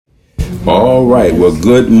All right. Well,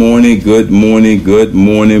 good morning.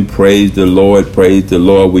 Praise the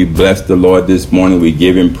Lord. We bless the Lord this morning. We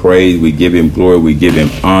give him praise. We give him glory. We give him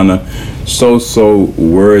honor. So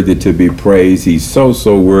worthy to be praised. He's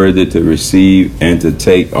so worthy to receive and to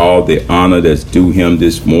take all the honor that's due him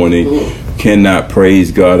this morning. Cannot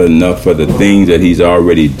praise God enough for the things that he's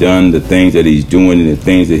already done, the things that he's doing, and the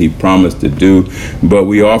things that he promised to do. But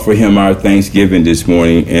we offer him our thanksgiving this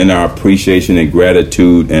morning and our appreciation and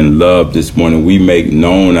gratitude and love this morning. We make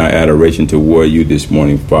known our adoration toward you this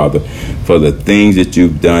morning, Father, for the things that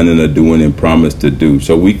you've done and are doing and promised to do.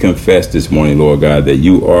 So we confess this morning, Lord God, that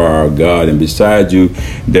you are our God, and beside you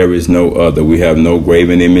there is no other. We have no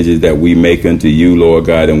graven images that we make unto you, Lord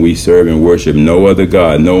God, and we serve and worship no other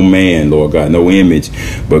God, no man, Lord God, no image,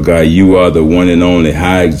 but God, you are the one and only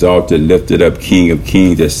high exalted, lifted up King of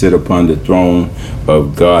kings that sit upon the throne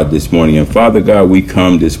of God this morning. And Father God, we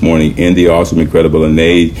come this morning in the awesome, incredible, and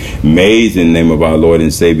amazing name of our Lord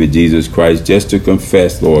and Savior Jesus Christ, just to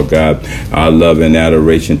confess, Lord God, our love and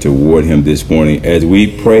adoration toward him this morning. As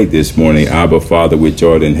we pray this morning, Abba, Father, which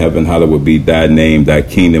art in heaven, hallowed be thy name, thy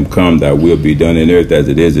kingdom come, thy will be done in earth as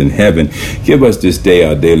it is in heaven. Give us this day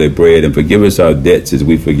our daily bread, and forgive us our debts as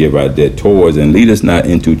we forgive our debtors, and lead us not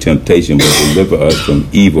into temptation, but deliver us from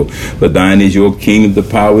evil. For thine is your kingdom, the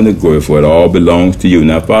power, and the glory, for it all belongs to you.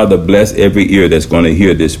 Now, Father, bless every ear that's going to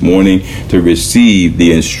hear this morning to receive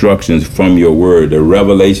the instructions from your word, the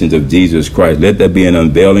revelations of Jesus Christ. Let there be an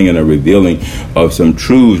unveiling and a revealing of some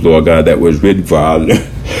truths, Lord God, that was written for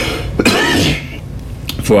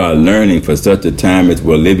our learning for such a time as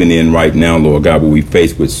we're living in right now, Lord God, where we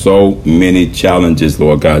face with so many challenges,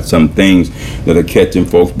 Lord God. Some things that are catching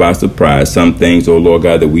folks by surprise. Some things, oh Lord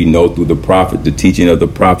God, that we know through the prophet, the teaching of the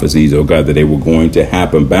prophecies, oh God, that they were going to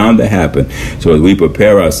happen, bound to happen. So as we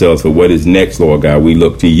prepare ourselves for what is next, Lord God, we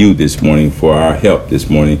look to you this morning for our help this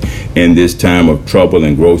morning. In this time of trouble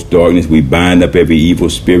and gross darkness, we bind up every evil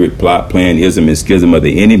spirit, plot, plan, ism, and schism of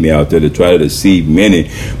the enemy out there to try to deceive many,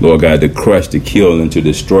 Lord God, to crush, to kill, and to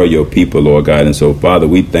destroy your people, Lord God. And so, Father,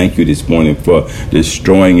 we thank you this morning for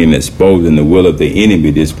destroying and exposing the will of the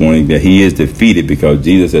enemy this morning, that he is defeated because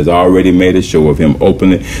Jesus has already made a show of him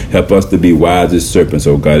openly. Help us to be wise as serpents,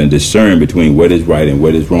 oh God, and discern between what is right and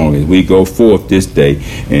what is wrong as we go forth this day.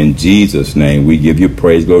 In Jesus' name, we give you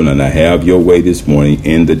praise, Lord, and I have your way this morning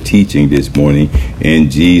in the teaching this morning. In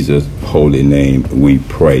Jesus' holy name, we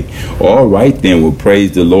pray. All right, then, we'll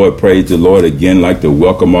praise the Lord. Praise the Lord again. Like to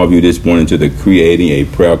welcome all of you this morning to the Creating a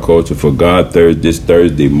Prayer Culture for God this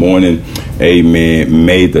Thursday morning. Amen.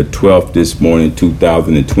 May the 12th this morning,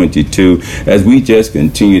 2022, as we just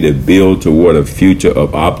continue to build toward a future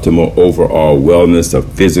of optimal overall wellness,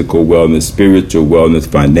 of physical wellness, spiritual wellness,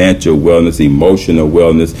 financial wellness, emotional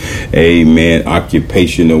wellness, amen,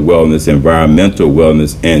 occupational wellness, environmental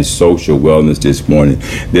wellness, and social wellness this morning.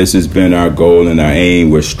 This has been our goal and our aim.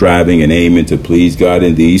 We're striving and aiming to please God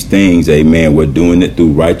in these things. Amen. We're doing it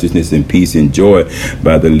through righteousness and peace and joy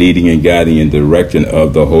by the leading and guiding and direction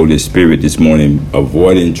of the Holy Spirit this morning,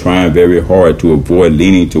 trying very hard to avoid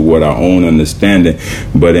leaning toward our own understanding,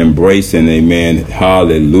 but embracing, amen,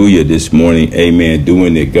 hallelujah, this morning, amen,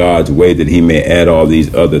 doing it God's way, that he may add all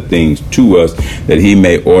these other things to us, that he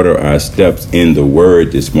may order our steps in the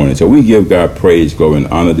word this morning. So we give God praise, glory, and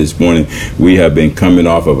honor this morning. We have been coming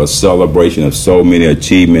off of a celebration of so many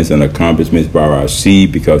achievements and accomplishments by our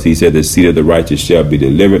seed, because he said the seed of the righteous shall be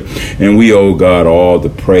delivered, and we owe God all the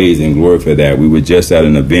praise and glory for that. We were just at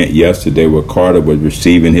an event yesterday where Carter was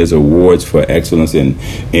receiving his awards for excellence in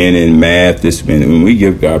math this minute. When we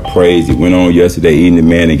give God praise, he went on yesterday evening,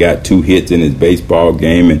 man, and got 2 hits in his baseball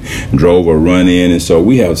game and drove a run in. And so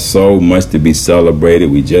we have so much to be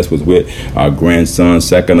celebrated. We just was with our grandson,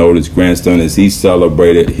 second oldest grandson, as he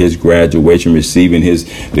celebrated his graduation, receiving his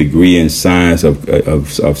degree in science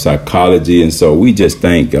of psychology. And so we just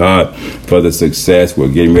thank God for the success. We're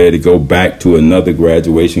getting ready to go back to another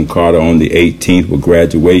graduation. Carter on the 18th will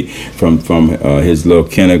graduate from his little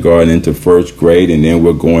kindergarten into first grade, and then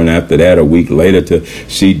we're going after that a week later to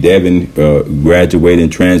see Devin graduate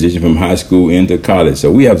and transition from high school into college.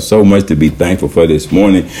 So we have so much to be thankful for this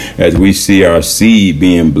morning as we see our seed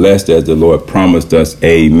being blessed as the Lord promised us.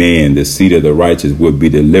 Amen. The seed of the righteous will be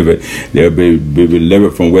delivered. They'll be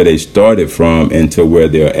delivered from where they started from into where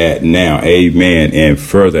they're at now. Amen. And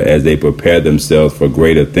further as they prepare themselves for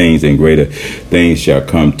greater things and greater things things shall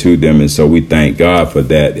come to them. And so we thank God for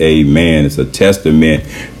that. Amen. It's a testament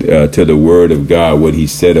to the word of God, what he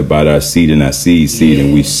said about our seed and our seed,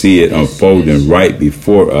 and we see it unfolding right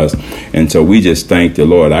before us. And so we just thank the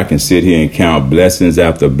Lord. I can sit here and count blessings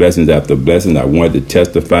after blessings after blessings. I wanted to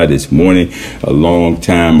testify this morning, a long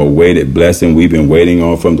time awaited blessing we've been waiting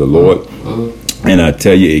on from the Lord. And I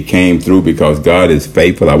tell you, it came through because God is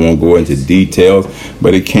faithful. I won't go into details,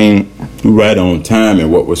 but it came right on time.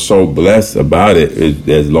 And what was so blessed about it is,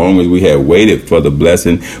 as long as we had waited for the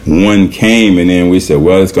blessing, one came, and then we said,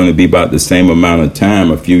 well, it's going to be about the same amount of time,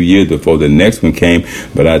 a few years before the next one came.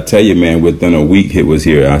 But I tell you, man, within a week it was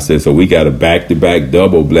here. I said, so we got a back-to-back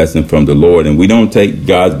double blessing from the Lord. And we don't take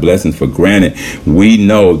God's blessings for granted. We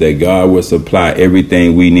know that God will supply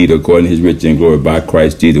everything we need according to his riches and glory by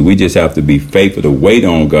Christ Jesus. We just have to be faithful to wait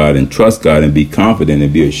on God and trust God and be confident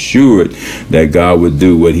and be assured that God would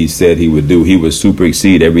do what he said he would do. He would super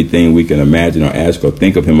exceed everything we can imagine or ask or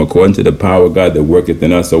think of him according to the power of God that worketh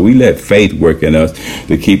in us. So we let faith work in us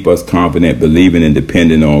to keep us confident, believing and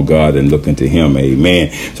depending on God and looking to him.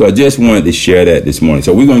 Amen. So I just wanted to share that this morning.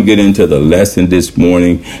 So we're going to get into the lesson this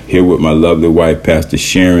morning here with my lovely wife, Pastor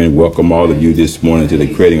Sharon. Welcome all of you this morning to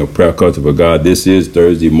the Creating a Prayer Culture for God. This is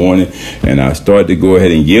Thursday morning, and I started to go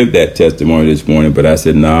ahead and give that testimony this morning, but I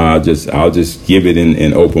said, I'll just give it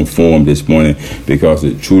in open form this morning because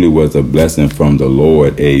it truly was a blessing from the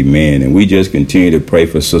Lord. Amen. And we just continue to pray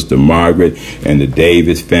for Sister Margaret and the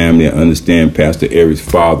Davis family. I understand Pastor Eric's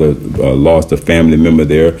father lost a family member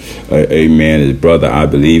there. Amen. His brother, I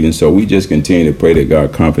believe. And so we just continue to pray that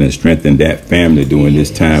God comfort and strengthen that family during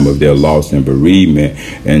this time of their loss and bereavement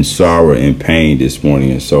and sorrow and pain this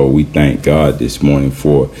morning. And so we thank God this morning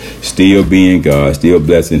for still being God, still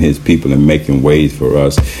blessing his people and making ways for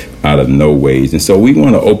us out of no ways. And so we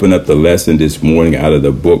want to open up the lesson this morning out of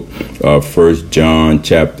the book of 1 John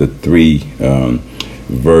chapter 3,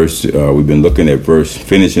 we've been looking at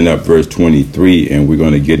finishing up verse 23, and we're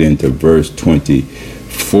going to get into verse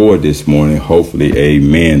 24 this morning, hopefully.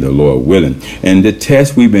 Amen, the Lord willing. And the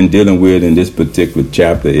test we've been dealing with in this particular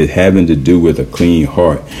chapter is having to do with a clean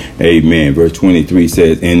heart. Amen. Verse 23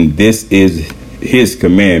 says, and this is his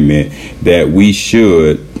commandment, that we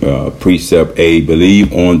should precept A,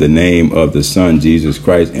 believe on the name of the Son Jesus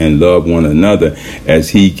Christ and love one another as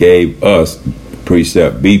he gave us.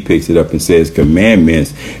 Precept B picks it up and says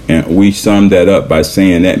commandments, and we sum that up by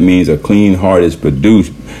saying that means a clean heart is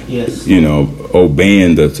produced,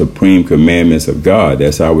 obeying the supreme commandments of God.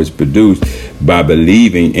 That's how it's produced, by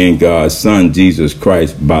believing in God's Son Jesus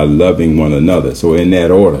Christ, by loving one another. So in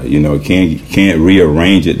that order, can't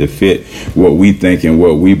rearrange it to fit what we think and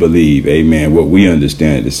what we believe. Amen. What we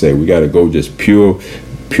understand to say. We got to go just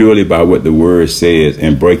purely by what the word says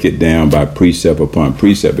and break it down by precept upon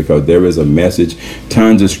precept, because there is a message,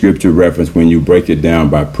 tons of scripture reference when you break it down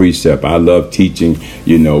by precept. I love teaching,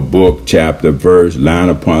 book, chapter, verse, line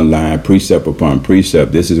upon line, precept upon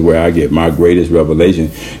precept. This is where I get my greatest revelation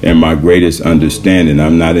and my greatest understanding.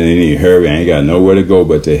 I'm not in any hurry. I ain't got nowhere to go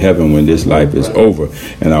but to heaven when this life is over,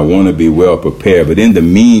 and I want to be well prepared. But in the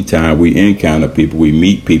meantime, we encounter people, we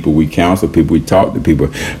meet people, we counsel people, we talk to people.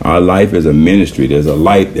 Our life is a ministry. There's a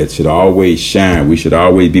light that should always shine. We should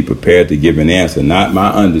always be prepared to give an answer, not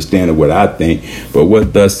my understanding of what I think, but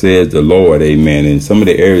what thus says the Lord. Amen. In some of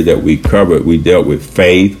the areas that we covered, we dealt with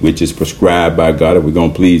faith, which is prescribed by God. If we're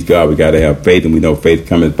going to please God, we got to have faith, and we know faith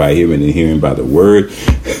cometh by hearing, and hearing by the word.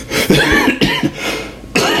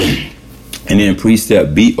 And then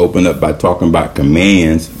precept B opened up by talking about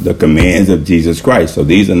commands, the commands of Jesus Christ. So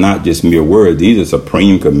these are not just mere words. These are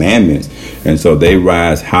supreme commandments. And so they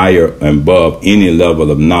rise higher and above any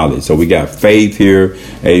level of knowledge. So we got faith here,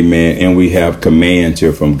 amen, and we have commands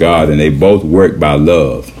here from God, and they both work by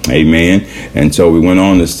love. Amen. And so we went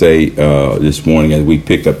on to say this morning, as we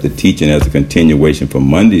pick up the teaching as a continuation from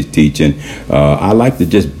Monday's teaching, I like to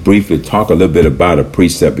just briefly talk a little bit about a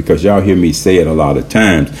precept, because y'all hear me say it a lot of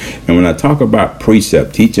times. And when I talk about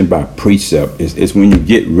precept, teaching by precept, it's when you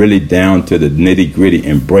get really down to the nitty gritty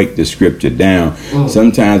and break the scripture down.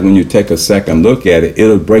 Sometimes when you take a second look at it,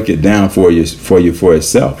 it'll break it down for you for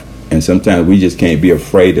itself. And sometimes we just can't be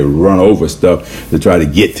afraid to run over stuff to try to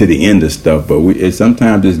get to the end of stuff. But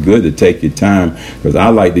sometimes it's good to take your time, because I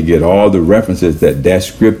like to get all the references that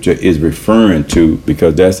scripture is referring to,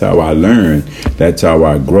 because that's how I learn, that's how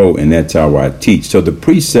I grow, and that's how I teach. So the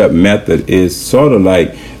precept method is sort of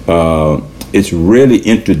like it's really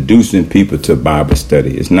introducing people to Bible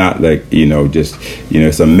study. It's not like,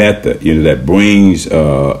 it's a method, that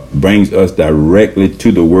brings us directly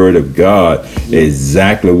to the Word of God,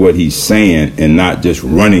 exactly what He's saying, and not just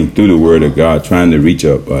running through the Word of God, trying to reach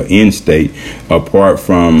a end state apart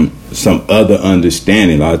from some other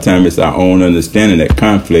understanding. A lot of times it's our own understanding that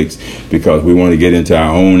conflicts because we want to get into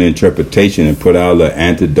our own interpretation and put our little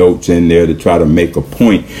antidotes in there to try to make a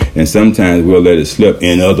point. And sometimes we'll let it slip,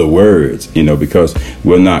 in other words, because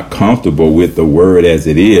we're not comfortable with the word as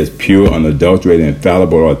it is, pure, unadulterated,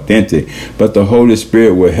 infallible, authentic. But the Holy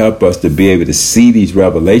Spirit will help us to be able to see these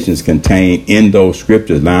revelations contained in those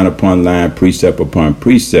scriptures, line upon line, precept upon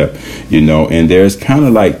precept, and there's kind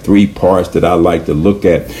of like three parts that I like to look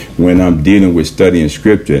at when I'm dealing with studying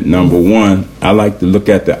scripture. Number one, I like to look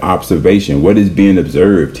at the observation. What is being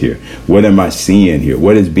observed here? What am I seeing here?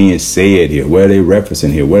 What is being said here? What are they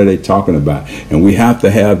referencing here? What are they talking about? And we have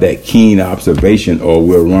to have that keen observation, or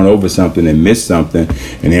we'll run over something and miss something.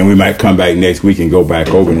 And then we might come back next week and go back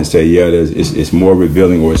over it and say, yeah, it's more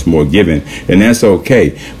revealing or it's more giving. And that's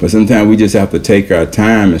okay. But sometimes we just have to take our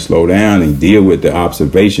time and slow down and deal with the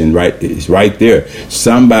observation. Right? It's right there.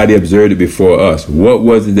 Somebody observed it before us. What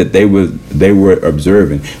was it that they were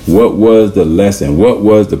observing? What was the lesson? What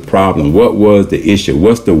was the problem? What was the issue?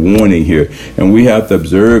 What's the warning here? And we have to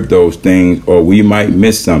observe those things, or we might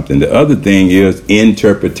miss something. The other thing is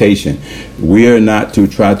interpretation. We are not to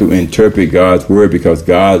try to interpret God's word, because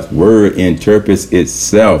God's word interprets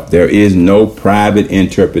itself. There is no private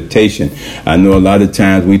interpretation. I know a lot of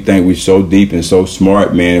times we think we're so deep and so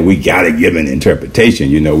smart, man, we got to give an interpretation.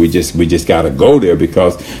 We just got to go there,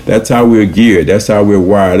 because that's how we're geared. That's how we're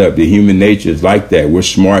wired up. The human nature is like that. We're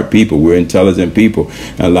smart people. We're intelligent people.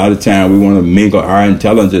 And a lot of times we want to mingle our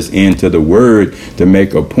intelligence into the word to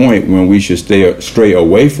make a point, when we should stray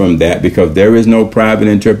away from that, because there is no private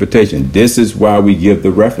interpretation. This is why we give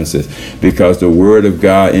the references, because the word of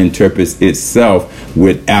God interprets itself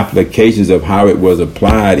with applications of how it was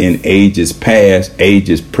applied in ages past,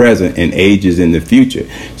 ages present, and ages in the future.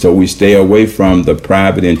 So we stay away from the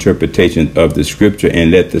private interpretation of the scripture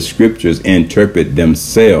and let the scriptures interpret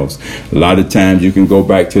themselves. A lot of times you can go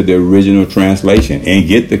back to the original translation and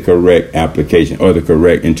get the correct application, or the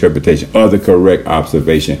correct interpretation, or the correct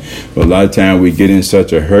observation. But a lot of times we get in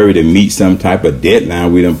such a hurry to meet some type of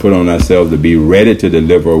deadline we done put on ourselves to be ready to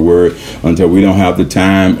deliver a word, until we don't have the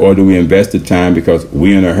time, or do we invest the time because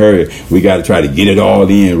we're in a hurry. We got to try to get it all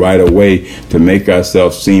in right away to make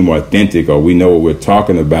ourselves seem authentic, or we know what we're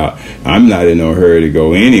talking about. I'm not in no hurry to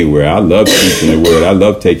go anywhere. I love teaching the word. I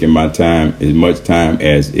love taking my time, as much time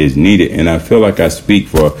as is needed. And I feel like I speak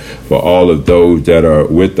for all of those that are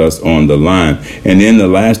with us on the line. And then the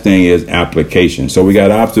last thing is application. So we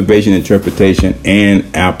got observation, interpretation,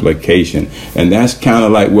 and application. And that's kind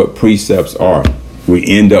of like what precepts are. We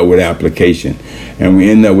end up with application, and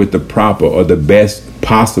we end up with the proper or the best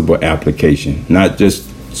possible application, not just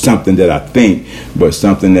something that I think, but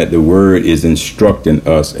something that the word is instructing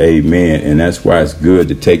us. Amen. And that's why it's good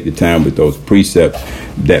to take the time with those precepts,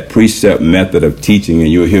 that precept method of teaching.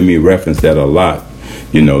 And you'll hear me reference that a lot.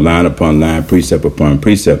 Line upon line, precept upon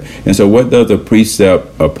precept. And so what does a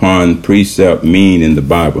precept upon precept mean in the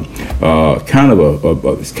Bible?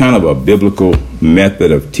 It's kind of a biblical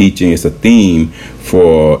method of teaching. It's a theme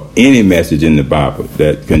for any message in the Bible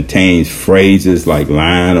that contains phrases like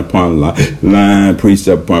line upon line,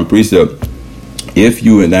 precept upon precept. If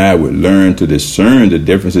you and I would learn to discern the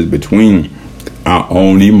differences between our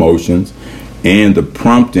own emotions and the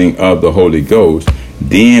prompting of the Holy Ghost,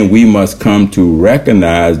 then we must come to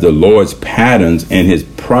recognize the Lord's patterns and his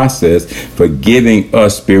process for giving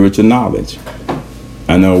us spiritual knowledge.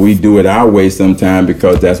 I know we do it our way sometimes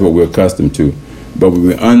because that's what we're accustomed to. But when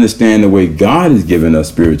we understand the way God has given us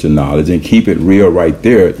spiritual knowledge and keep it real right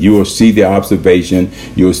there, you will see the observation,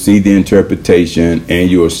 you'll see the interpretation, and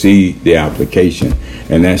you'll see the application.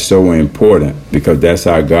 And that's so important, because that's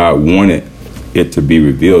how God wanted it to be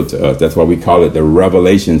revealed to us. That's why we call it the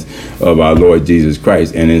revelations of our Lord Jesus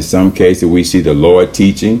Christ. And in some cases we see the Lord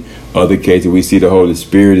teaching. Other cases we see the Holy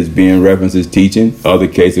Spirit as being referenced as teaching. Other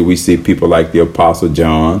cases we see people like the Apostle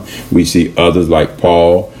John. We see others like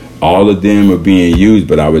Paul. All of them are being used,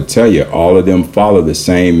 but I would tell you, all of them follow the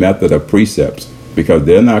same method of precepts, because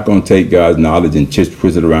they're not going to take God's knowledge and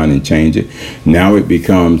twist it around and change it. Now it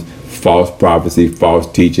becomes false prophecy,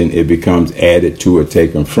 false teaching. It becomes added to or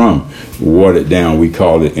taken from, watered down. We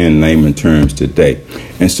call it in layman terms today.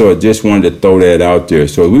 And so I just wanted to throw that out there.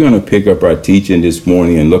 So we're going to pick up our teaching this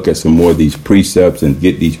morning and look at some more of these precepts and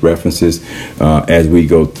get these references as we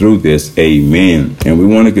go through this. Amen. And we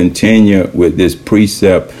want to continue with this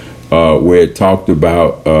precept where it talked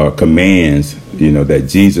about commands, that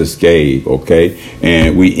Jesus gave. Okay.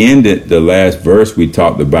 And we ended the last verse we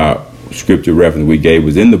talked about. Scripture reference we gave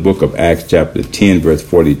was in the book of Acts chapter 10 verse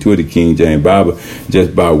 42 of the King James Bible,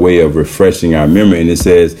 just by way of refreshing our memory. And it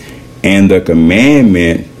says, and the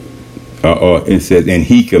commandment it says, and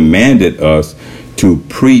he commanded us to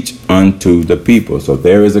preach unto the people. So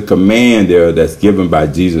there is a command there that's given by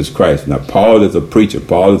Jesus Christ. Now, Paul is a preacher.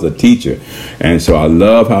 Paul is a teacher. And so I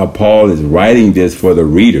love how Paul is writing this for the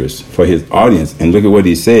readers, for his audience. And look at what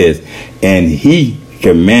he says. And he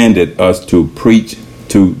commanded us to preach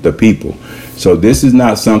to the people. So this is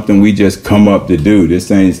not something we just come up to do.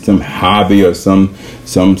 This ain't some hobby or some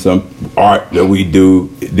art that we do.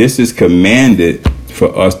 This is commanded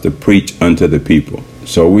for us to preach unto the people.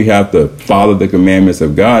 So we have to follow the commandments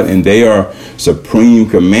of God, and they are supreme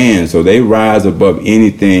commands. So they rise above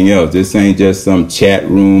anything else. This ain't just some chat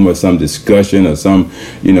room or some discussion or some,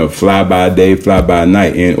 fly by day, fly by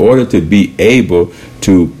night. In order to be able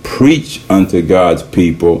to preach unto God's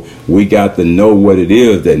people, we got to know what it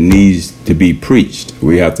is that needs to be preached.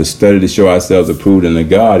 We have to study to show ourselves approved unto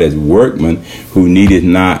God as workmen who needeth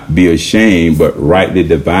not be ashamed, but rightly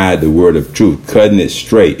divide the word of truth, cutting it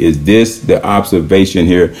straight. Is this the observation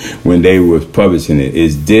here when they were publishing it?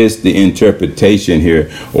 Is this the interpretation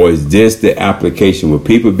here, or is this the application? Will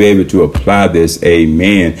people be able to apply this?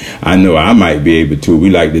 Amen. I know I might be able to. We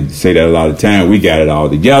like to say that a lot of time. We got it all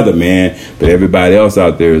together, man, but everybody else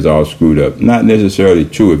out there is all screwed up. Not necessarily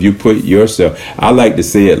true. If you put yourself, I like to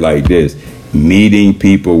say it like this: meeting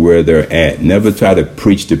people where they're at. Never try to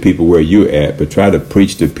preach to people where you're at, but try to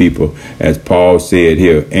preach to people, as Paul said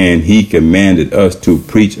here. And he commanded us to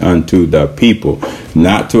preach unto the people,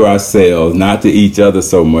 not to ourselves, not to each other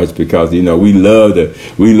so much, because we love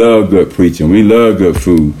good preaching, we love good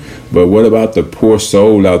food. But what about the poor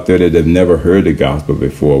soul out there that have never heard the gospel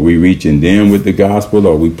before? Are we reaching them with the gospel,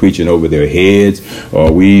 or are we preaching over their heads? Or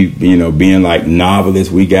are we, being like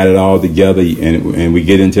novelists? We got it all together, and we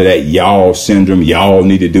get into that y'all syndrome. Y'all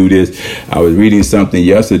need to do this. I was reading something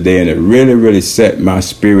yesterday, and it really, really set my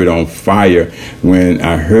spirit on fire when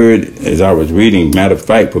I heard, as I was reading, matter of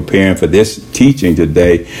fact, preparing for this teaching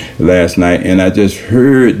today, last night, and I just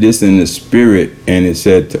heard this in the spirit, and it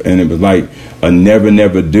said, and it was like a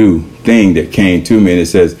never do thing that came to me, and it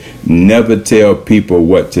says, never tell people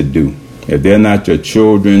what to do. If they're not your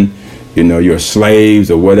children, your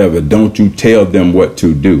slaves or whatever, don't you tell them what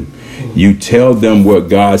to do. You tell them what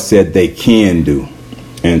God said they can do.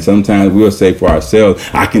 And sometimes we'll say for ourselves,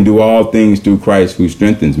 I can do all things through Christ who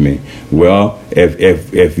strengthens me. Well, if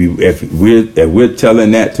we're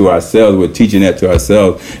telling that to ourselves, we're teaching that to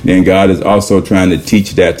ourselves, then God is also trying to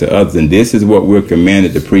teach that to others. And this is what we're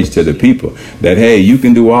commanded to preach to the people, that, hey, you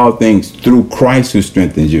can do all things through Christ who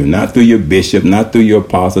strengthens you, not through your bishop, not through your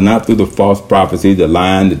apostle, not through the false prophecy, the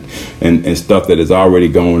lying and stuff that is already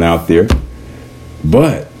going out there,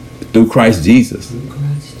 but through Christ Jesus.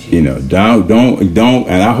 Don't,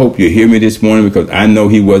 and I hope you hear me this morning, because I know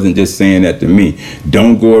he wasn't just saying that to me.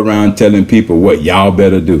 Don't go around telling people what y'all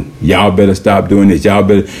better do. Y'all better stop doing this. Y'all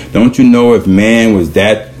better. Don't you know, if man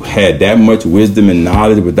had that much wisdom and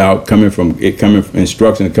knowledge without coming from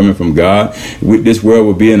instruction coming from God, this world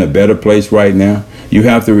would be in a better place right now. You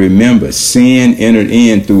have to remember, sin entered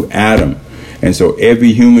in through Adam. And so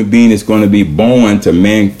every human being is going to be born to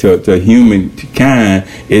humankind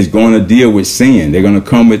is going to deal with sin. They're going to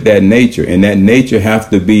come with that nature, and that nature has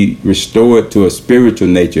to be restored to a spiritual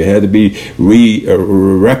nature. It has to be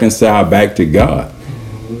reconciled back to God,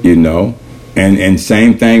 And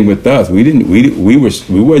same thing with us. We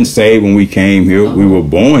weren't saved when we came here. We were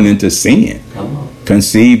born into sin,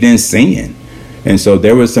 conceived in sin. And so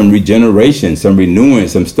there was some regeneration, some renewing,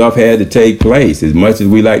 some stuff had to take place. As much as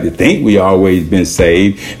we like to think we always been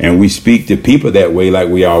saved, and we speak to people that way like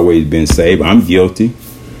we always been saved, I'm guilty.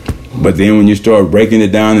 But then when you start breaking it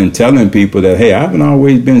down and telling people that, hey, I haven't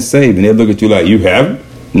always been saved, and they look at you like, you haven't?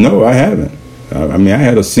 No, I haven't. I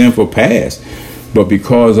had a sinful past. But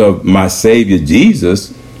because of my Savior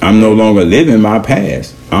Jesus, I'm no longer living my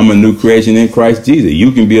past. I'm a new creation in Christ Jesus.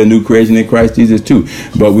 You can be a new creation in Christ Jesus too.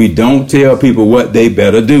 But we don't tell people what they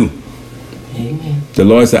better do. Amen. The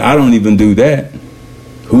Lord said, I don't even do that.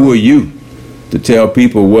 Who are you to tell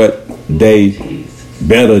people what they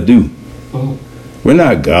better do? We're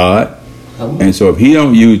not God. And so if he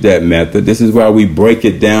don't use that method, this is why we break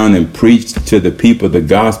it down and preach to the people the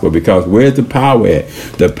gospel. Because where's the power at?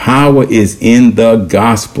 The power is in the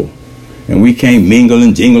gospel. And we can't mingle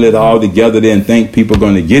and jingle it all together there and think people are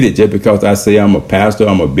going to get it just because I say I'm a pastor,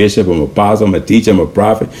 I'm a bishop, I'm a apostle, I'm a teacher, I'm a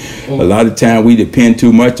prophet. A lot of time we depend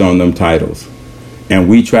too much on them titles. And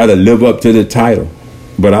we try to live up to the title.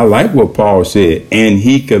 But I like what Paul said. And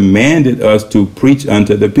he commanded us to preach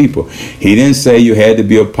unto the people. He didn't say you had to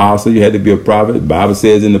be an apostle, you had to be a prophet. The Bible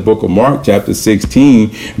says in the book of Mark, chapter 16,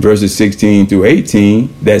 verses 16 through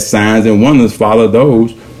 18, that signs and wonders follow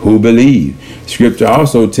those who believe. Scripture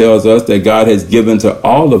also tells us that God has given to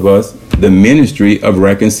all of us the ministry of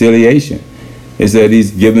reconciliation. It said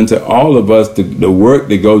he's given to all of us the work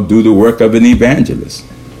to go do the work of an evangelist.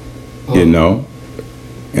 You know?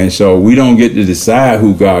 And so we don't get to decide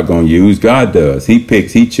who God gonna use. God does. He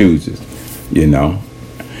picks, he chooses, you know.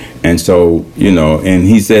 And so, you know, and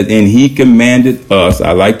he said, and he commanded us,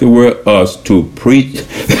 I like the word us, to preach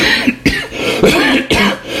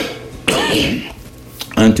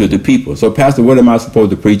unto the people. So, Pastor, what am I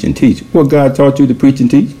supposed to preach and teach? Well, God taught you to preach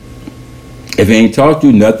and teach. If he ain't taught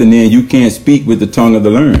you nothing, then you can't speak with the tongue of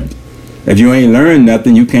the learned. If you ain't learned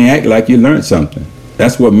nothing, you can't act like you learned something.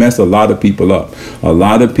 That's what messed a lot of people up. A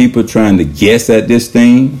lot of people trying to guess at this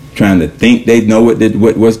thing, trying to think they know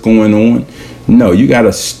what's going on. No, you got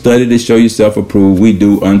to study to show yourself approved. We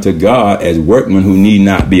do unto God as workmen who need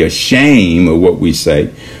not be ashamed of what we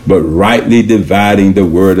say, but rightly dividing the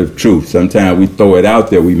word of truth. Sometimes we throw it out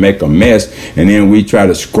there, we make a mess, and then we try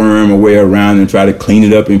to squirm away around and try to clean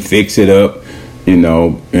it up and fix it up, you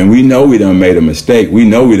know. And we know we done made a mistake. We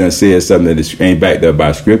know we done said something that ain't backed up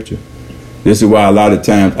by Scripture. This is why a lot of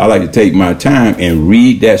times I like to take my time and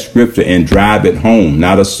read that Scripture and drive it home,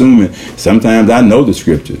 not assuming. Sometimes I know the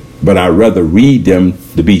Scripture, but I'd rather read them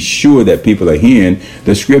to be sure that people are hearing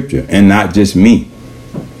the Scripture and not just me,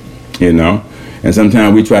 you know. And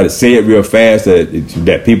sometimes we try to say it real fast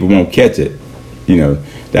that people won't catch it. You know,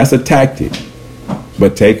 that's a tactic.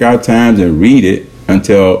 But take our times and read it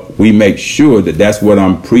until we make sure that that's what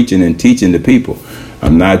I'm preaching and teaching the people.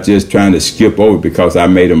 I'm not just trying to skip over because I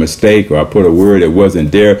made a mistake, or I put a word that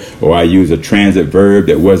wasn't there, or I used a transit verb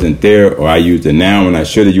that wasn't there, or I used a noun when I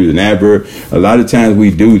should have used an adverb. A lot of times we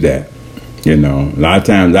do that. You know, a lot of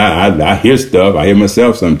times I hear stuff, I hear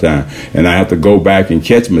myself sometimes, and I have to go back and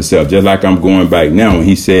catch myself, just like I'm going back now. And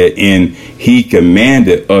he said, and he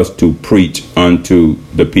commanded us to preach unto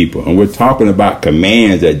the people. And we're talking about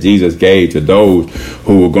commands that Jesus gave to those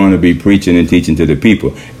who were going to be preaching and teaching to the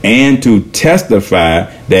people, and to testify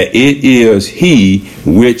that it is he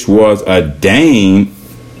which was ordained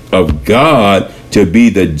of God to be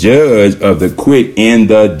the judge of the quick and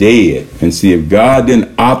the dead. And see, if God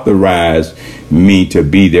didn't authorize me to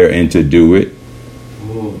be there and to do it,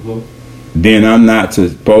 then I'm not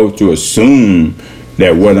supposed to assume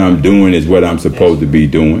that what I'm doing is what I'm supposed to be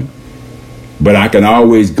doing. But I can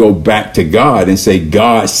always go back to God and say,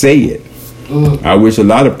 God, say it. I wish a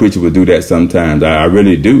lot of preachers would do that sometimes. I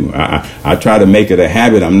really do. I try to make it a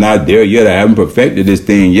habit. I'm not there yet. I haven't perfected this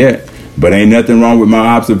thing yet. But ain't nothing wrong with my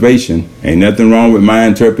observation. Ain't nothing wrong with my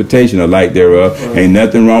interpretation or like thereof. Ain't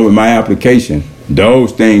nothing wrong with my application.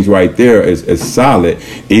 Those things right there is solid,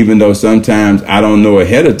 even though sometimes I don't know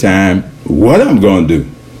ahead of time what I'm going to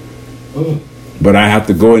do. But I have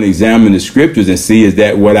to go and examine the scriptures and see, is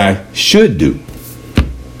that what I should do?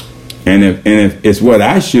 And if it's what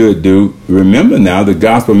I should do, remember now, the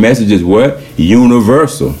gospel message is what?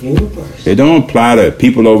 Universal. It don't apply to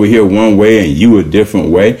people over here one way and you a different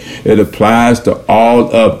way. It applies to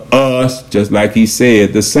all of us, just like he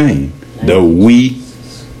said, the same. The we,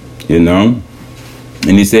 you know.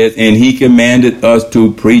 And he says, and he commanded us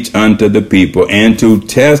to preach unto the people and to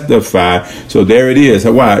testify. So there it is.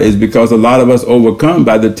 Why? It's because a lot of us overcome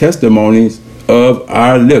by the testimonies of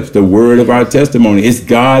our lips, the word of our testimony. It's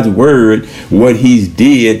God's word, what he's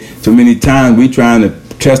did. So many times we trying to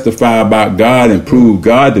testify about God and prove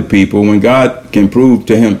God to people when God can prove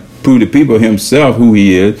to people himself who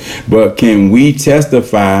he is. But can we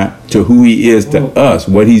testify to who he is to us,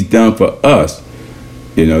 what he's done for us?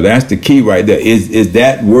 You know, that's the key right there. Is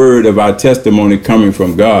that word of our testimony coming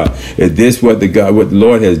from God? Is this what the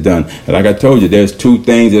Lord has done? And like I told you, there's two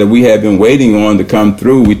things that we have been waiting on to come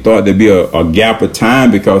through. We thought there'd be a gap of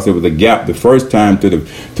time because there was a gap the first time to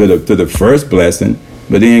the first blessing.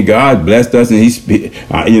 But then God blessed us, and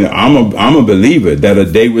I'm a believer that a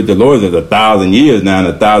day with the Lord is 1,000 years now, and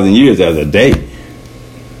 1,000 years as a day.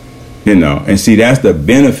 You know, and see, that's the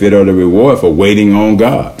benefit or the reward for waiting on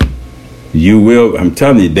God. You will, I'm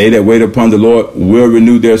telling you, they that wait upon the Lord will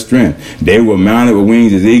renew their strength. They will mount up with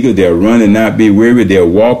wings as eagles. They'll run and not be weary. They'll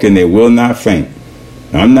walk and they will not faint.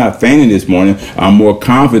 Now, I'm not fainting this morning. I'm more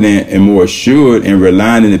confident and more assured and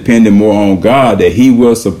relying and depending more on God that he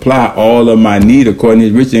will supply all of my need according to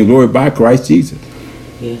his riches and glory by Christ Jesus.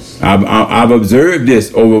 Yes. I've observed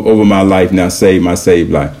this over my life now, my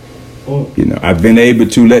saved life. You know, I've been able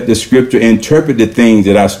to let the scripture interpret the things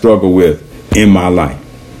that I struggle with in my life.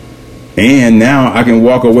 And now I can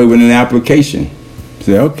walk away with an application.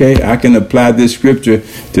 Say, okay, I can apply this scripture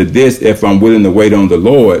to this if I'm willing to wait on the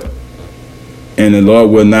Lord. And the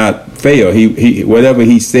Lord will not fail. He whatever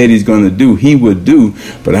he said he's going to do, he would do.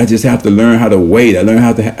 But I just have to learn how to wait. I learn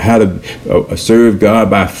how to serve God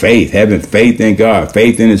by faith, having faith in God,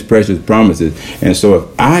 faith in his precious promises. And so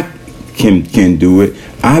if I can do it,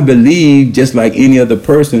 I believe just like any other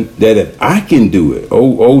person that if I can do it,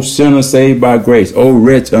 oh sinner saved by grace, oh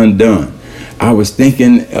wretch undone. I was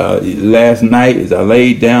thinking last night as I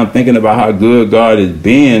laid down thinking about how good God has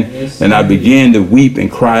been, and I began to weep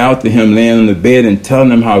and cry out to him laying on the bed and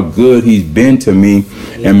telling him how good he's been to me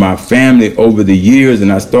and my family over the years.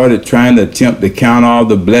 And I started trying to attempt to count all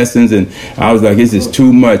the blessings, and I was like, this is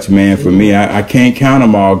too much, man, for me. I can't count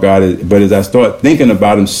them all, God. But as I start thinking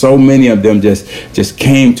about them, so many of them just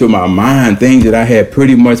came to my mind, things that I had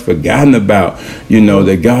pretty much forgotten about,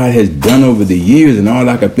 that God has done over the years. And all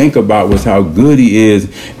I could think about was how good he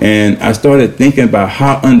is. And I started thinking about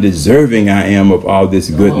how undeserving I am of all this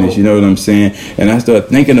goodness. You know what I'm saying? And I started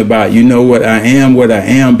thinking about, what I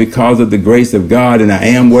am because of the grace of God, and I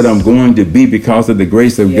am what I'm going to be because of the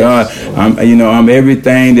grace of God. I'm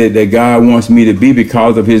everything that God wants me to be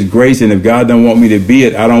because of his grace. And if God don't want me to be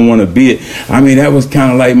it, I don't want to be it. I mean, that was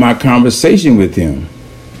kind of like my conversation with him.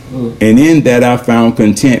 And in that, I found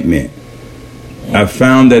contentment. I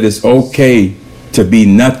found that it's okay to be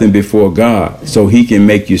nothing before God so he can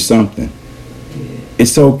make you something.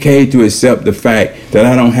 It's okay to accept the fact that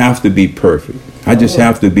I don't have to be perfect. I just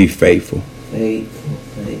have to be faithful.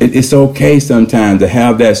 It's okay sometimes to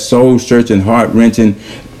have that soul-searching, heart-wrenching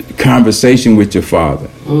conversation with your Father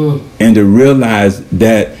and to realize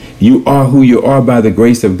that you are who you are by the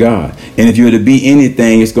grace of God. And if you're to be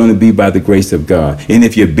anything, it's going to be by the grace of God. And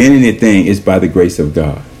if you've been anything, it's by the grace of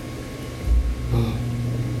God.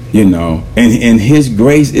 And his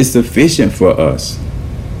grace is sufficient for us.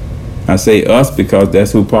 I say us because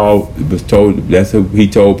that's who Paul was told, that's who he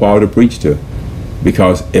told Paul to preach to.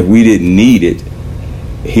 Because if we didn't need it,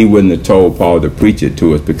 he wouldn't have told Paul to preach it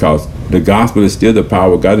to us, because the gospel is still the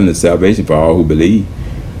power of God and the salvation for all who believe.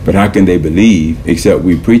 But how can they believe except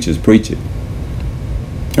we preachers preach it?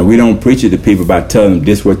 And we don't preach it to people by telling them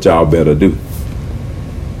this what y'all better do.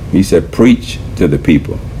 He said preach to the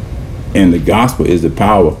people. And the gospel is the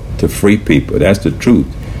power to free people. That's the truth,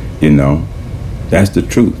 That's the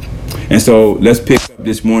truth. And so let's pick up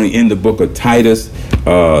this morning in the book of Titus,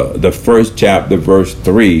 the first chapter, verse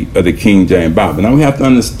 3 of the King James Bible. Now we have to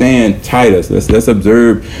understand Titus. Let's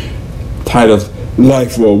observe Titus'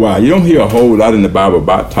 life for a while. You don't hear a whole lot in the Bible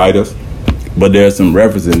about Titus, but there are some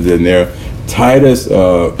references in there. Titus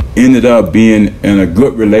ended up being in a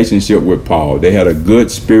good relationship with Paul. They had a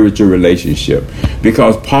good spiritual relationship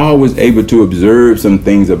because Paul was able to observe some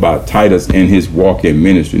things about Titus in his walk in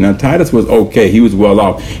ministry. Now, Titus was okay. He was well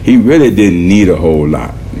off. He really didn't need a whole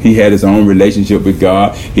lot. He had his own relationship with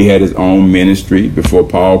God. He had his own ministry before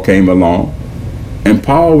Paul came along. And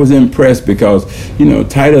Paul was impressed because,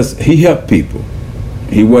 Titus, he helped people.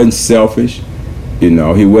 He wasn't selfish. He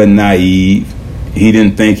wasn't naive. He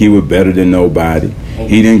didn't think he was better than nobody.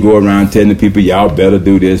 He didn't go around telling the people, y'all better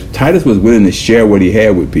do this. Titus was willing to share what he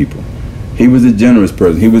had with people. He was a generous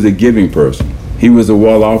person. He was a giving person. He was a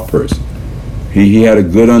well-off person. He had a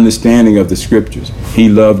good understanding of the scriptures. He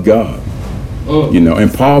loved God.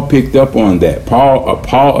 And Paul picked up on that.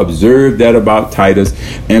 Paul observed that about Titus,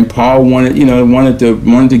 and Paul wanted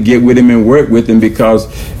to get with him and work with him because,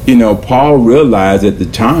 Paul realized at the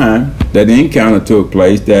time that the encounter took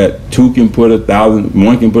place that one can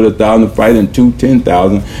put 1,000 to fight and 2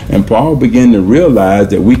 10,000. And Paul began to realize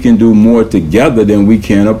that we can do more together than we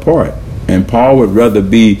can apart. And Paul would rather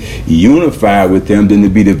be unified with him than to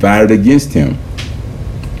be divided against him.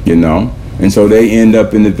 And so they end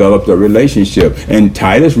up and developed a relationship. And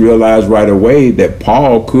Titus realized right away that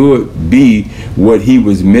Paul could be what he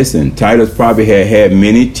was missing. Titus probably had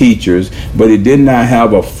many teachers, but he did not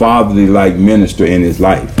have a fatherly-like minister in his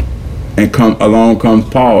life. And along comes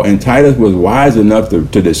Paul. And Titus was wise enough to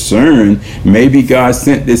discern, maybe God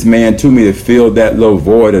sent this man to me to fill that little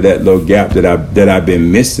void or that little gap that I've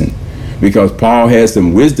been missing. Because Paul had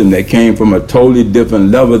some wisdom that came from a totally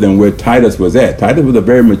different level than where Titus was at. Titus was a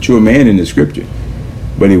very mature man in the scripture,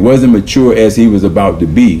 but he wasn't mature as he was about to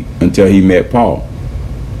be until he met Paul.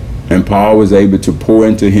 And Paul was able to pour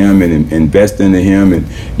into him and invest into him and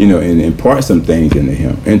impart some things into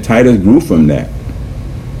him. And Titus grew from that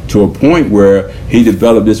to a point where he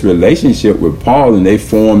developed this relationship with Paul, and they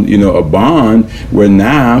formed, a bond where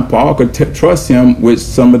now Paul could trust him with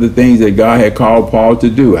some of the things that God had called Paul to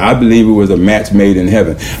do. I believe it was a match made in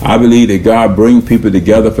heaven. I believe that God brings people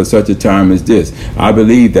together for such a time as this. I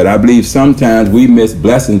believe sometimes we miss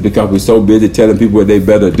blessings because we're so busy telling people what they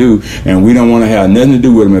better do, and we don't want to have nothing to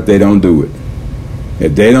do with them if they don't do it.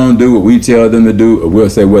 If they don't do what we tell them to do, or we'll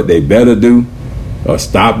say what they better do or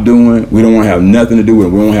stop doing, we don't want to have nothing to do with it.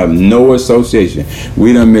 We don't have no association.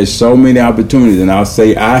 We done missed so many opportunities, and I'll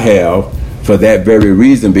say I have for that very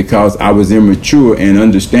reason, because I was immature in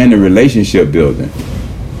understanding relationship building.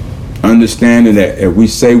 Understanding that if we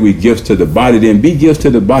say we gifts to the body, then be gifts to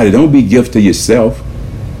the body. Don't be gifts to yourself.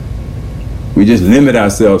 We just limit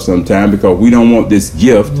ourselves sometimes because we don't want this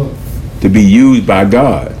gift to be used by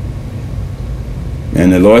God.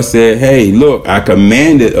 And the Lord said, hey, look, I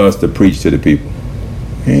commanded us to preach to the people.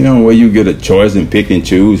 You know, where you get a choice and pick and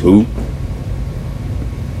choose who.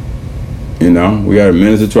 You know, we got to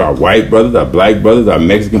minister to our white brothers, our black brothers, our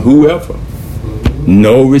Mexican, whoever.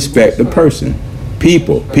 No respect of person.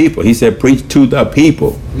 People. He said, preach to the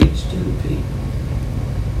people. Preach to the people.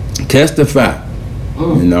 Testify.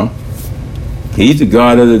 You know, he's the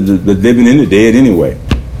God of the living and the dead anyway.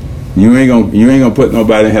 You ain't gonna put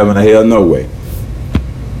nobody in heaven or hell, no way.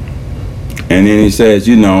 And then he says,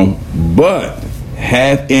 you know, but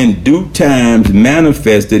hath in due times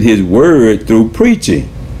manifested his word through preaching.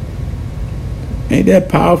 Ain't that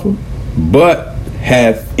powerful? But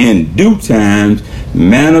hath in due times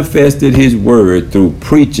manifested his word through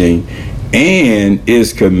preaching, and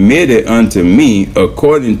is committed unto me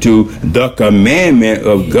according to the commandment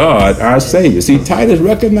of God our Savior. See, Titus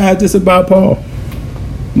recognized this about Paul.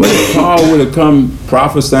 But if Paul would have come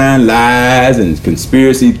prophesying lies and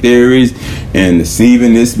conspiracy theories and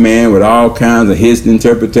deceiving this man with all kinds of his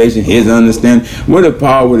interpretation, his understanding, what if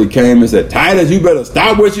Paul would have came and said, Titus, you better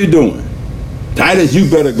stop what you're doing. Titus, you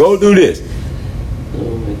better go do this.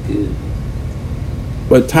 Oh my goodness.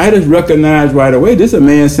 But Titus recognized right away, this is a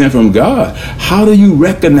man sent from God. How do you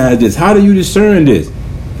recognize this? How do you discern this?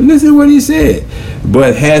 Listen to what he said.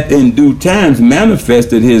 But hath in due times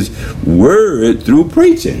manifested his word through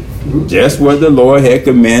preaching. Just what the Lord had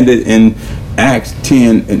commanded in Acts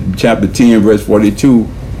 10, chapter 10, verse 42,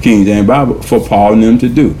 King James Bible, for Paul and them to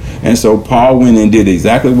do. And so Paul went and did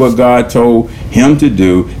exactly what God told him to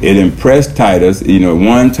do. It impressed Titus,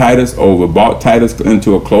 won Titus over, brought Titus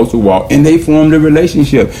into a closer walk, and they formed a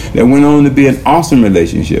relationship that went on to be an awesome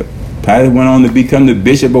relationship. Titus went on to become the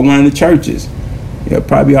bishop of one of the churches.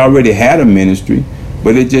 Probably already had a ministry,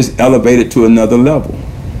 but it just elevated to another level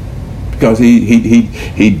because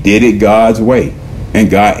he did it God's way, and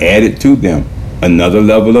God added to them another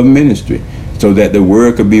level of ministry so that the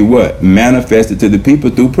word could be what? Manifested to the people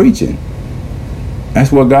through preaching.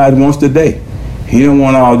 That's what God wants today. He don't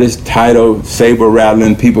want all this title, saber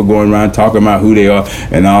rattling, people going around talking about who they are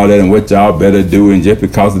and all that and what y'all better do, and just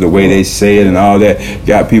because of the way they say it and all that,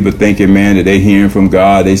 got people thinking, man, that they hearing from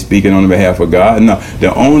God, they speaking on behalf of God. No,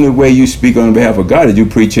 the only way you speak on behalf of God is you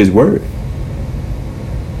preach his word.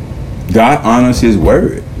 God honors his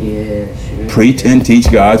word. Yeah, sure. Preach and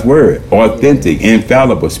teach God's word. Authentic,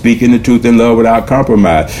 infallible, speaking the truth in love without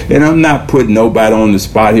compromise. And I'm not putting nobody on the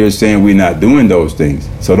spot here saying we're not doing those things.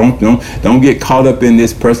 So don't get caught up in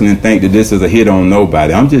this person and think that this is a hit on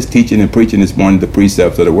nobody. I'm just teaching and preaching this morning the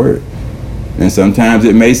precepts of the word. And sometimes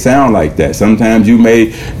it may sound like that. Sometimes you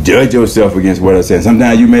may judge yourself against what I said.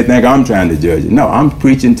 Sometimes you may think I'm trying to judge you. No, I'm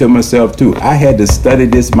preaching to myself too. I had to study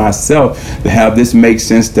this myself to have this make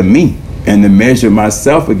sense to me and to measure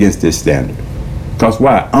myself against this standard. Because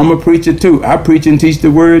why? I'm a preacher too. I preach and teach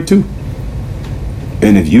the word too.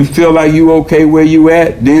 And if you feel like you okay where you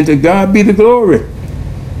at, then to God be the glory.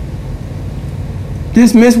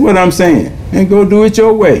 Dismiss what I'm saying and go do it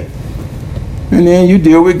your way. And then you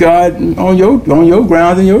deal with God on your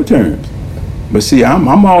grounds and your terms. But see, I'm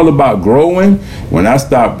all about growing. When I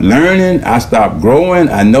stop learning, I stop growing.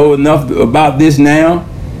 I know enough about this now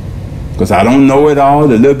because I don't know it all.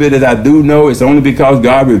 The little bit that I do know, it's only because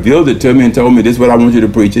God revealed it to me and told me this is what I want you to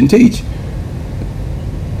preach and teach.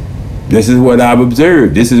 This is what I've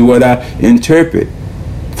observed. This is what I interpret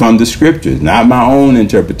from the scriptures, not my own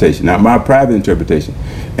interpretation, not my private interpretation.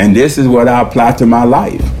 And this is what I apply to my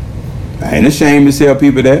life. I ain't ashamed to tell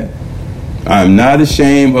people that. I'm not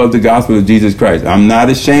ashamed of the gospel of Jesus Christ. I'm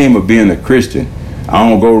not ashamed of being a Christian. I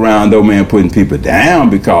don't go around, though, man, putting people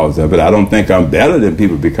down because of it. I don't think I'm better than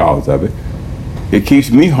people because of it. It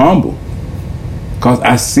keeps me humble because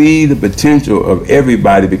I see the potential of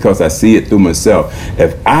everybody because I see it through myself.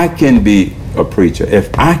 If I can be a preacher,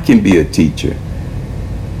 if I can be a teacher,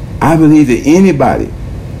 I believe that anybody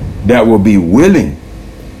that will be willing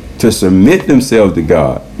to submit themselves to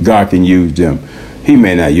God, God can use them. He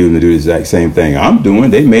may not use them to do the exact same thing I'm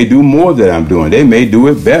doing. They may do more than I'm doing. They may do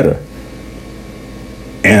it better.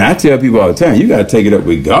 And I tell people all the time, you got to take it up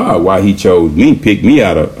with God why he chose me, picked me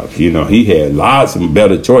out of, he had lots of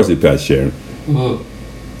better choices, Pastor Sharon.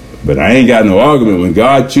 But I ain't got no argument. When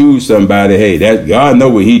God choose somebody, hey, that God know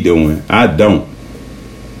what he doing. I don't.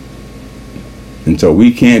 And so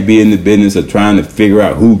we can't be in the business of trying to figure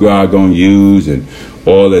out who God gonna use and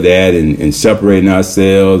all of that, and separating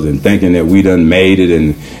ourselves and thinking that we done made it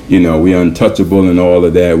and, you know, we untouchable and all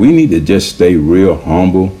of that. We need to just stay real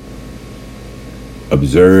humble,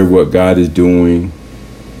 observe what God is doing.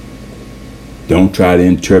 Don't try to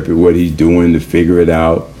interpret what he's doing to figure it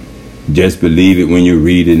out. Just believe it when you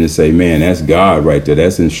read it and say, man, that's God right there.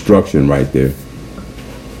 That's instruction right there.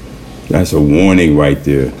 That's a warning right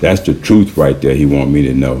there. That's the truth right there he want me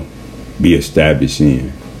to know. Be established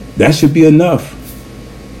in. That should be enough.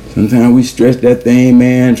 Sometimes we stretch that thing,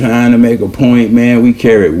 man, trying to make a point, man. We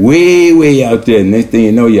carry it way, way out there. Next thing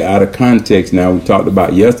you know, you're out of context. Now, we talked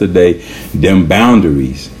about yesterday, them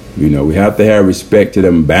boundaries. You know, we have to have respect to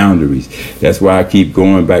them boundaries. That's why I keep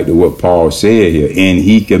going back to what Paul said here. And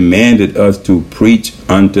he commanded us to preach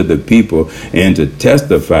unto the people and to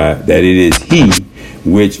testify that it is he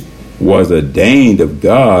which was ordained of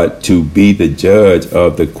God to be the judge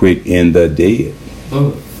of the quick and the dead.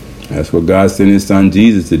 Oh. That's what God sent his son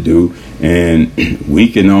Jesus to do. And we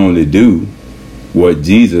can only do what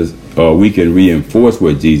Jesus, or we can reinforce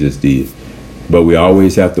what Jesus did. But we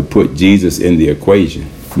always have to put Jesus in the equation.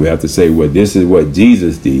 We have to say, well, this is what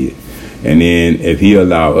Jesus did. And then if he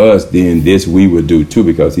allow us, then this we will do too,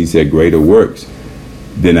 because he said greater works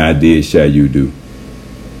than I did shall you do.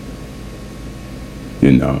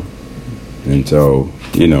 You know. And so,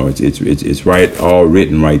 you know, it's right, all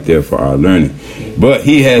written right there for our learning. But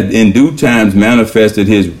he had in due times manifested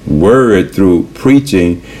his word through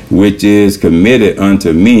preaching, which is committed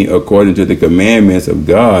unto me according to the commandments of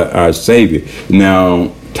God our Savior.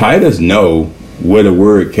 Now, Titus know where the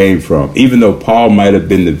word came from. Even though Paul might have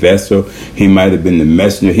been the vessel, he might have been the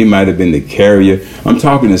messenger, he might have been the carrier. I'm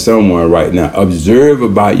talking to someone right now. Observe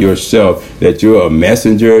about yourself that you're a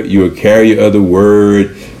messenger, you're a carrier of the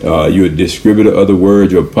word, you're a distributor of the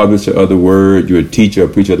word, you're a publisher of the word, you're a teacher, a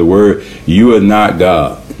preacher of the word. You are not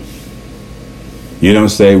God. You don't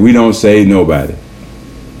say, we don't save nobody.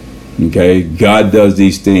 Okay? God does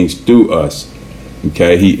these things through us.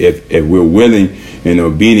 Okay? If we're willing and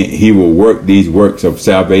obedient, he will work these works of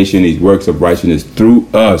salvation, these works of righteousness through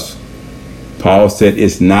us. Paul said,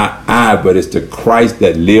 it's not I, but it's the Christ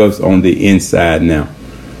that lives on the inside now.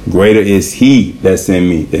 Greater is he that's in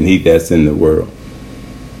me than he that's in the world.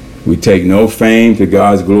 We take no fame to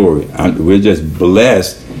God's glory. We're just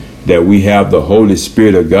blessed that we have the Holy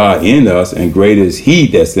Spirit of God in us, and greater is he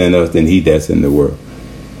that's in us than he that's in the world.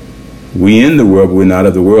 We in the world, but we're not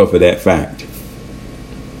of the world for that fact.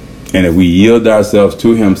 And if we yield ourselves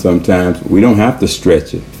to him sometimes, we don't have to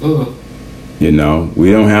stretch it. Mm-hmm. You know,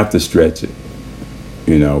 we don't have to stretch it.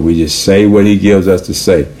 You know, we just say what he gives us to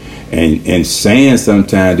say. And saying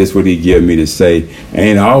sometimes this what he give me to say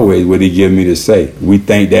ain't always what he give me to say. We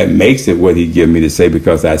think that makes it what he give me to say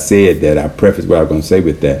because I said that. I preface what I'm going to say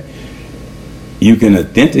with that. You can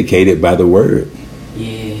authenticate it by the word.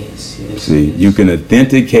 Yes. See, you can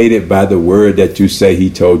authenticate it by the word that you say he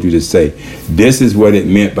told you to say. This is what it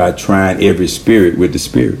meant by trying every spirit with the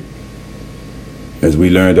spirit. As we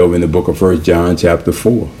learned over in the book of 1 John chapter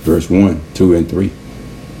 4, verse 1, 2, and 3.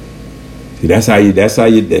 See, that's how you,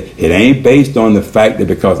 it ain't based on the fact that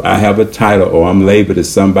because I have a title or I'm labeled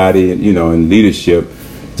as somebody, you know, in leadership,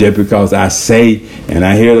 just because I say, and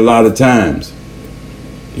I hear it a lot of times.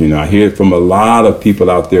 You know, I hear it from a lot of people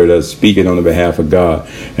out there that are speaking on the behalf of God.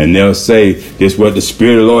 And they'll say, this is what the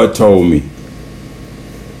Spirit of the Lord told me.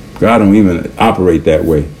 God don't even operate that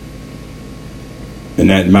way. And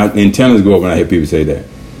that my antennas go up when I hear people say that.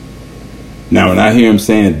 Now, when I hear him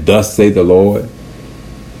saying, thus say the Lord,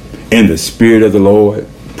 and the Spirit of the Lord,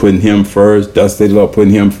 putting him first, thus say the Lord,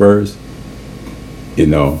 putting him first, you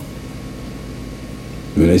know,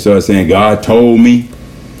 when they start saying, God told me,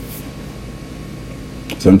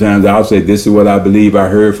 sometimes I'll say, this is what I believe I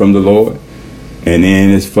heard from the Lord. And then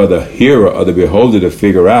it's for the hearer or the beholder to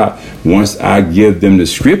figure out, once I give them the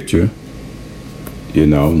scripture, you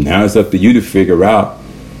know, now it's up to you to figure out,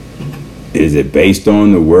 is it based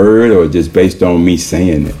on the word or just based on me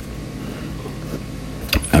saying it?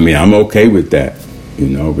 I mean, I'm okay with that, you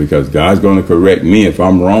know, because God's going to correct me if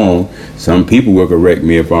I'm wrong. Some people will correct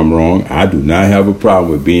me if I'm wrong. I do not have a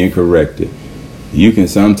problem with being corrected. You can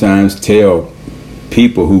sometimes tell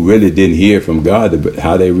people who really didn't hear from God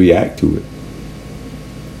how they react to it.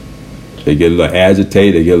 They get a little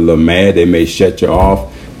agitated, they get a little mad, they may shut you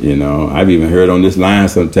off. You know, I've even heard on this line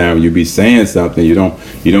sometimes you be saying something, you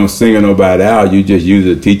don't single nobody out, you just use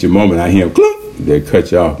it to teach a moment. I hear them, clunk, they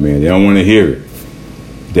cut you off, man. They don't want to hear it.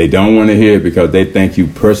 They don't want to hear it because they think you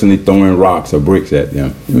personally throwing rocks or bricks at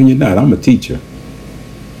them. When you're not, I'm a teacher.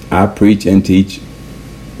 I preach and teach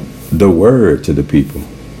the word to the people.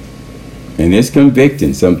 And it's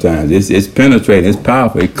convicting sometimes. It's penetrating. It's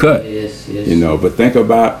powerful. It cut. Yes. You know, but think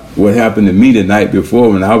about what happened to me the night before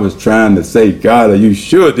when I was trying to say, God, are you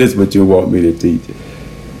sure this is what you want me to teach?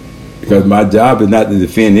 Because my job is not to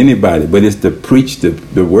defend anybody, but it's to preach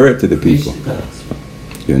the word to the people.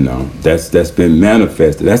 You know, that's been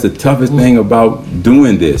manifested. That's the toughest thing about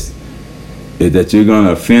doing this, is that you're going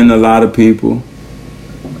to offend a lot of people.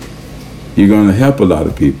 You're going to help a lot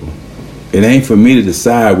of people. It ain't for me to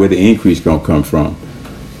decide where the increase going to come from.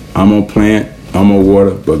 I'm going to plant, I'm going to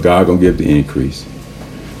water, but God going to give the increase.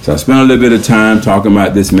 So I spent a little bit of time talking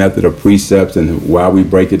about this method of precepts and why we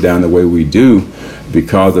break it down the way we do,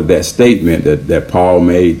 because of that statement that Paul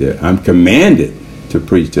made, that I'm commanded to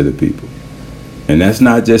preach to the people. And that's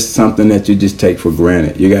not just something that you just take for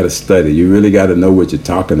granted. You got to study. You really got to know what you're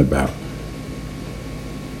talking about.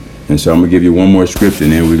 And so I'm going to give you one more scripture,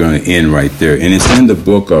 and then we're going to end right there. And it's in the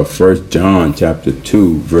book of 1 John chapter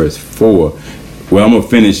 2, verse 4. Well, I'm going to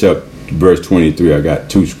finish up verse 23. I got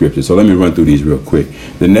two scriptures, so let me run through these real quick.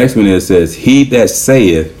 The next one, it says, he that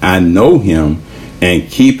saith, I know him, and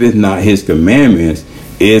keepeth not his commandments,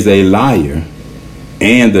 is a liar,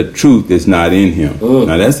 and the truth is not in him.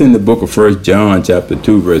 Now, that's in the book of 1 John chapter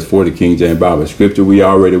 2, verse 4, the King James Bible. Scripture we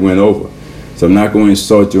already went over. So I'm not going to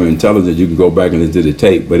insult your intelligence. You can go back and listen to the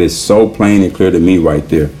tape. But it's so plain and clear to me right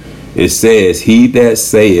there. It says, he that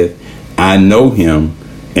saith, I know him,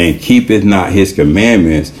 and keepeth not his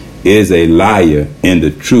commandments, is a liar, and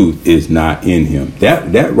the truth is not in him.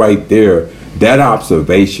 That right there, that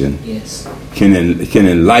observation can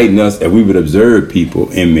enlighten us as we would observe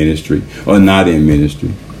people in ministry or not in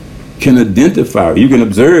ministry. Can identify. You can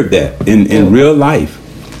observe that in real life.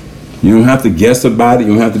 You don't have to guess about it.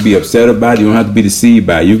 You don't have to be upset about it. You don't have to be deceived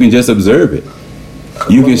by it. You can just observe it.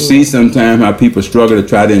 You can see sometimes how people struggle to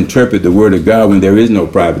try to interpret the word of God when there is no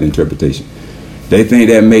private interpretation. They think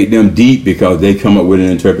that make them deep because they come up with an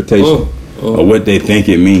interpretation of what they think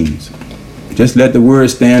it means. Just let the word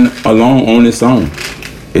stand alone on its own.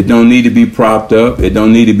 It don't need to be propped up. It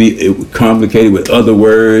don't need to be complicated with other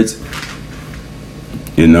words.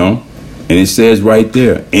 You know? And it says right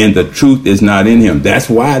there, and the truth is not in him. That's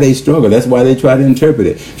why they struggle. That's why they try to interpret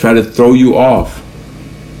it. Try to throw you off.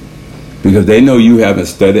 Because they know you haven't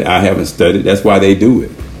studied. I haven't studied. That's why they do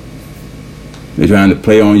it. They're trying to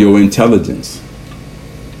play on your intelligence.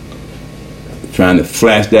 Trying to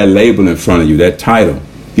flash that label in front of you, that title.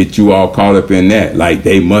 Get you all caught up in that. Like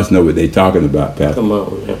they must know what they're talking about, Pastor. Come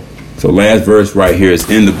on, man. So last verse right here is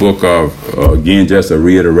in the book of, again, just a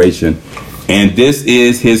reiteration. And this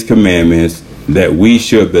is his commandments, that we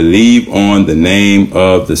should believe on the name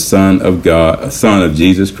of the Son of God, Son of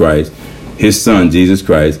Jesus Christ, his Son, Jesus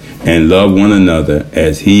Christ, and love one another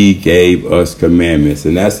as he gave us commandments.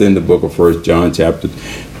 And that's in the book of 1 John chapter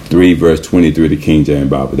 3, verse 23, the King James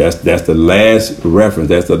Bible. That's the last reference.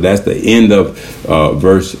 That's the end of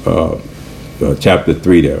verse chapter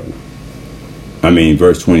 3 there.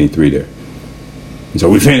 Verse 23 there. And so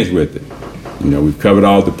we finished with it. You know, we've covered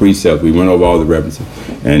all the precepts. We went over all the references.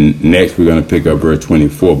 And next we're going to pick up verse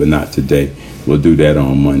 24, but not today. We'll do that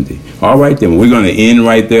on Monday. All right, then. We're going to end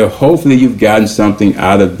right there. Hopefully you've gotten something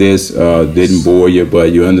out of this. Didn't bore you,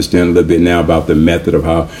 but you understand a little bit now about the method of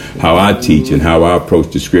how I teach and how I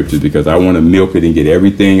approach the scriptures, because I want to milk it and get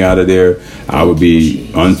everything out of there. I would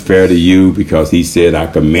be unfair to you because he said, I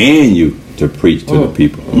command you to preach to the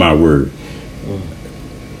people. My word.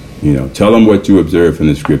 You know, tell them what you observe from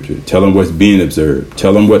the scripture. Tell them what's being observed.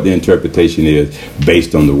 Tell them what the interpretation is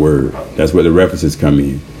based on the word. That's where the references come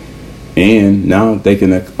in. And now they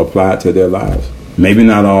can apply it to their lives. Maybe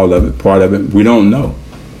not all of it, part of it. We don't know.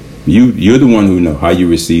 You're the one who know how you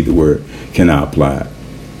receive the word. Can I apply it?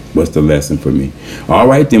 What's the lesson for me? All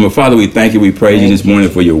right, then. Well, Father, we thank you. We praise you this morning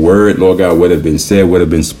for your word, Lord God, what have been said, what have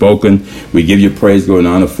been spoken. We give you praise, glory, and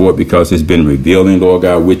honor for it because it's been revealing, Lord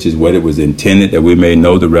God, which is what it was intended, that we may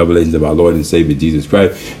know the revelations of our Lord and Savior, Jesus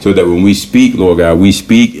Christ, so that when we speak, Lord God, we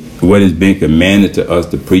speak what has been commanded to us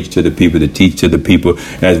to preach to the people, to teach to the people,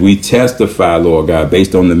 as we testify, Lord God,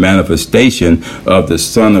 based on the manifestation of the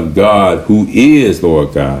Son of God, who is,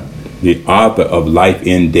 Lord God, the author of life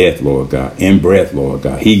in death, Lord God, in breath, Lord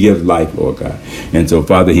God. He gives life, Lord God. And so,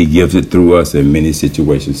 Father, he gives it through us in many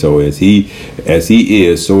situations. So as he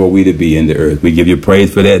is, so are we to be in the earth. We give you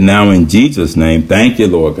praise for that now in Jesus' name. Thank you,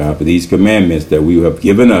 Lord God, for these commandments that you have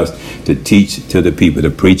given us to teach to the people, to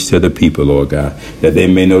preach to the people, Lord God, that they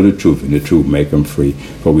may know the truth and the truth make them free.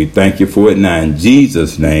 For we thank you for it now. In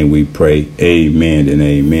Jesus' name we pray. Amen and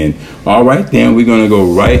amen. All right, then we're going to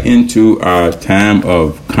go right into our time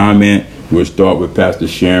of comment. We'll start with Pastor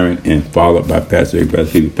Sharon and followed by Pastor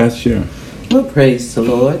Phoebe. Pastor Sharon. Well, praise the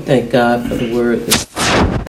Lord. Thank God for the word